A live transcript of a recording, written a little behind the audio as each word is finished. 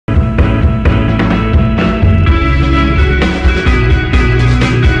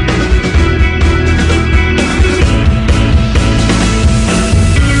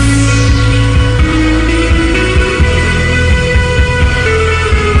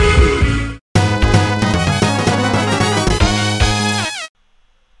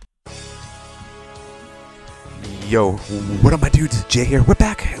Yo, what up my dudes, Jay here, we're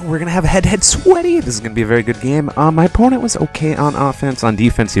back, we're gonna have a head-to-head sweaty. This is gonna be a very good game. My opponent was okay on offense. On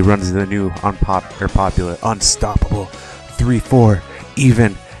defense, he runs the new popular, unstoppable, 3-4,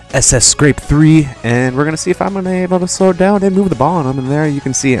 even, SS Scrape 3, and we're gonna see if I'm gonna be able to slow it down and move the ball on him. And there you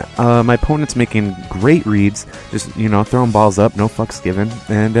can see, my opponent's making great reads, just, you know, throwing balls up, no fucks given,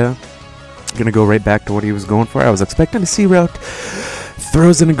 and, gonna go right back to what he was going for. I was expecting a C route.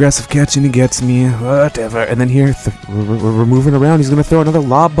 Throws an aggressive catch and he gets me, whatever. And then here, we're moving around. He's going to throw another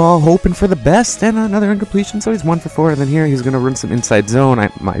lob ball, hoping for the best, and another incompletion. So he's 1 for 4. And then here, he's going to run some inside zone.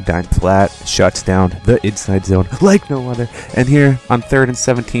 My dime flat shuts down the inside zone like no other. And here, on 3rd and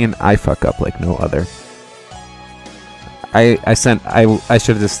 17, I fuck up like no other. I should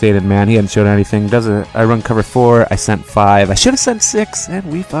have just stayed in man. He hadn't showed anything. I run cover 4. I sent 5. I should have sent 6,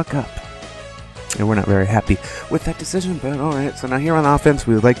 and we fuck up. And we're not very happy with that decision, but alright. So now here on offense,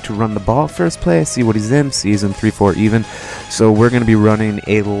 we like to run the ball first play, see what he's in, see he's in 3-4 even. So we're going to be running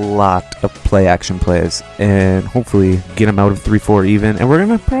a lot of play action plays, and hopefully get him out of 3-4 even. And we're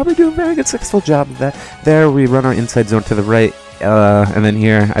going to probably do a very good successful job of that. There we run our inside zone to the right, and then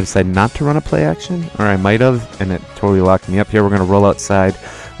here I decided not to run a play action, or I might have, and it totally locked me up. Here we're going to roll outside.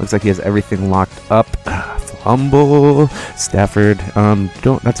 Looks like he has everything locked up. Fumble. Stafford,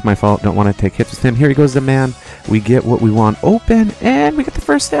 that's my fault. Don't want to take hits with him. Here he goes to man. We get what we want open, and we get the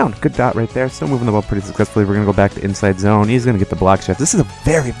first down. Good dot right there. Still moving the ball pretty successfully. We're going to go back to inside zone. He's going to get the block shot. This is a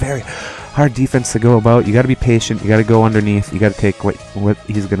very, very hard defense to go about. You got to be patient. You got to go underneath. You got to take what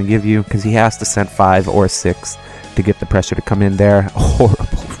he's going to give you, because he has to send 5 or 6 to get the pressure to come in there.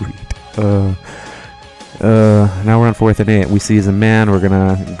 Horrible read. Now we're on 4th and 8. We see he's a man. We're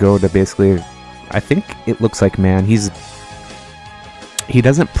going to go to basically... I think it looks like man. He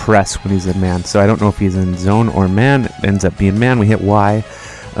doesn't press when he's in man, so I don't know if he's in zone or man. It ends up being man. We hit Y.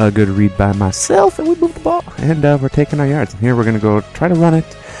 A good read by myself, and we move the ball, and we're taking our yards. And here we're going to go try to run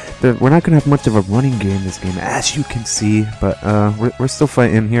it. We're not going to have much of a running game this game, as you can see, but we're still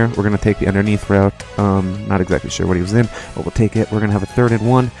fighting here. We're going to take the underneath route. Not exactly sure what he was in, but we'll take it. We're going to have a 3rd and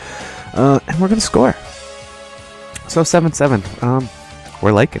 1, and we're going to score. So 7-7.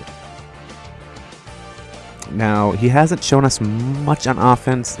 We're liking it. Now, he hasn't shown us much on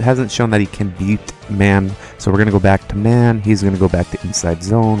offense. He hasn't shown that he can beat man. So we're going to go back to man. He's going to go back to inside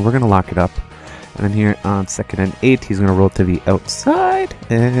zone. We're going to lock it up. And then here on 2nd and 8, he's going to roll to the outside.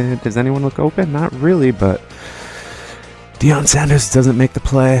 And does anyone look open? Not really, but Deion Sanders doesn't make the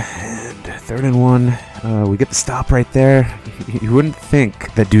play. And 3rd and 1. We get the stop right there. You wouldn't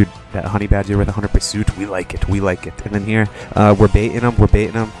think that, dude, that honey badger with a 100 pursuit. We like it. We like it. And then here, we're baiting him. We're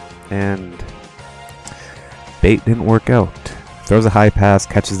baiting him. And... bait didn't work out. Throws a high pass,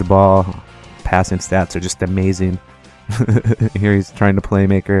 catches the ball. Passing stats are just amazing. Here he's trying to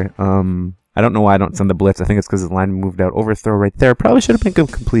playmaker. I don't know why I don't send the blitz. I think it's because the line moved out. Overthrow right there. Probably should have been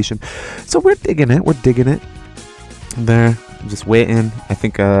good completion. So we're digging it. We're digging it. There. Just waiting. I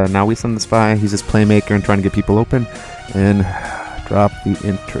think now we send the spy. He's just playmaker and trying to get people open. And drop the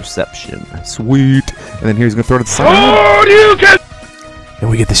interception. Sweet. And then here he's going to throw it to the side. Oh, you can... and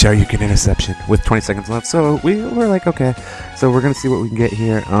we get the Shoryuken interception with 20 seconds left. So we're like, okay. So we're going to see what we can get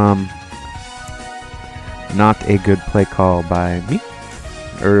here. Not a good play call by me.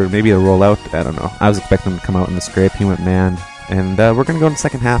 Or maybe a rollout. I don't know. I was expecting him to come out in the scrape. He went man. And we're going to go in the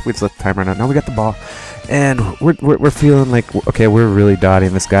second half. We just let the timer run out. Now we got the ball. And we're feeling like, okay, we're really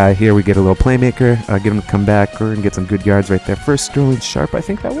dotting this guy. Here we get a little playmaker. Get him to come back. We're going to get some good yards right there. First Sterling Sharp, I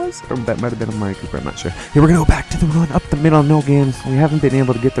think that was. Or that might have been a Murray Cooper. I'm not sure. Here we're going to go back to the run. Up the middle. No game. We haven't been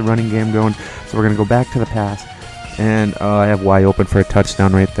able to get the running game going. So we're going to go back to the pass. And I have Y open for a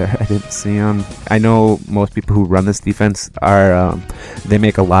touchdown right there. I didn't see him. I know most people who run this defense are, they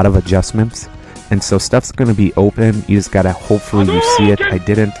make a lot of adjustments. And so stuff's going to be open. You just got to hopefully you see it. I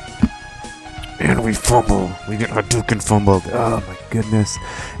didn't. And we fumble. We get Hadouken fumbled. Oh my goodness.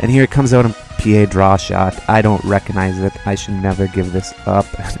 And here it comes out in PA draw shot. I don't recognize it. I should never give this up.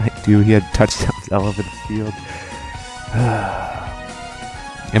 And I do. He had touchdowns all over the field.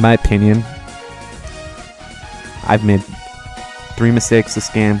 In my opinion, I've made 3 mistakes this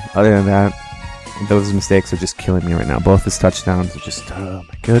game. Other than that, those mistakes are just killing me right now. Both his touchdowns are just, oh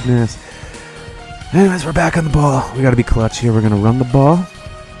my goodness. Anyways, we're back on the ball. We got to be clutch here. We're going to run the ball.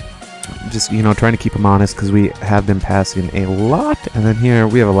 Just, you know, trying to keep him honest because we have been passing a lot. And then here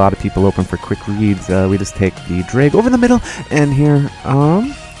we have a lot of people open for quick reads. We just take the drag over the middle. And here,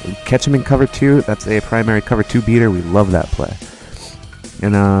 catch him in cover 2. That's a primary cover 2 beater. We love that play.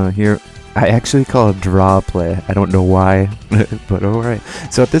 And here, I actually call it a draw play. I don't know why, but alright.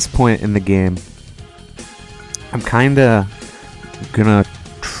 So at this point in the game, I'm kind of gonna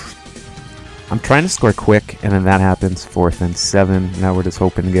I'm trying to score quick, and then that happens. 4th and 7. Now we're just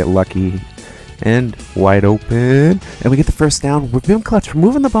hoping to get lucky. And wide open. And we get the first down. We've been clutch. We're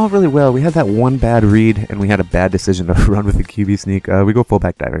moving the ball really well. We had that one bad read, and we had a bad decision to run with the QB sneak. We go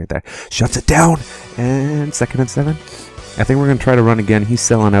fullback dive right there. Shuts it down. And 2nd and 7. I think we're going to try to run again. He's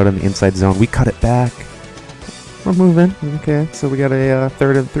selling out in the inside zone. We cut it back. We're moving. Okay, so we got a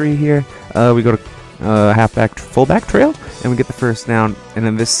 3rd and 3 here. We go to halfback, fullback trail, and we get the first down. And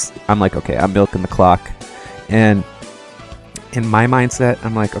then this, I'm like, okay, I'm milking the clock. And in my mindset,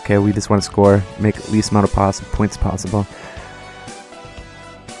 I'm like, okay, we just want to score, make the least amount of points possible.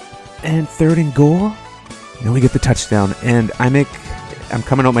 And 3rd and goal, then we get the touchdown. And I'm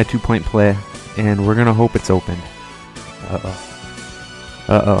coming out my 2-point play, and we're gonna hope it's open.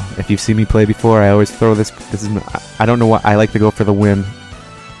 Uh-oh. If you've seen me play before, I always throw this. I don't know what, I like to go for the win.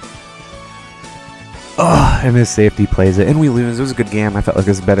 Oh, and his safety plays it, and we lose. It was a good game. I felt like it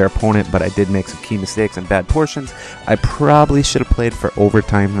was a better opponent, but I did make some key mistakes and bad portions. I probably should have played for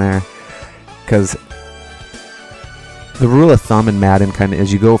overtime there, because the rule of thumb in Madden kind of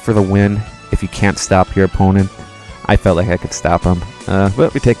is you go for the win if you can't stop your opponent. I felt like I could stop him,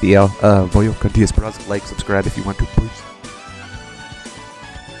 but we take the L. Voyo Contias Bros. Like, subscribe if you want to, please.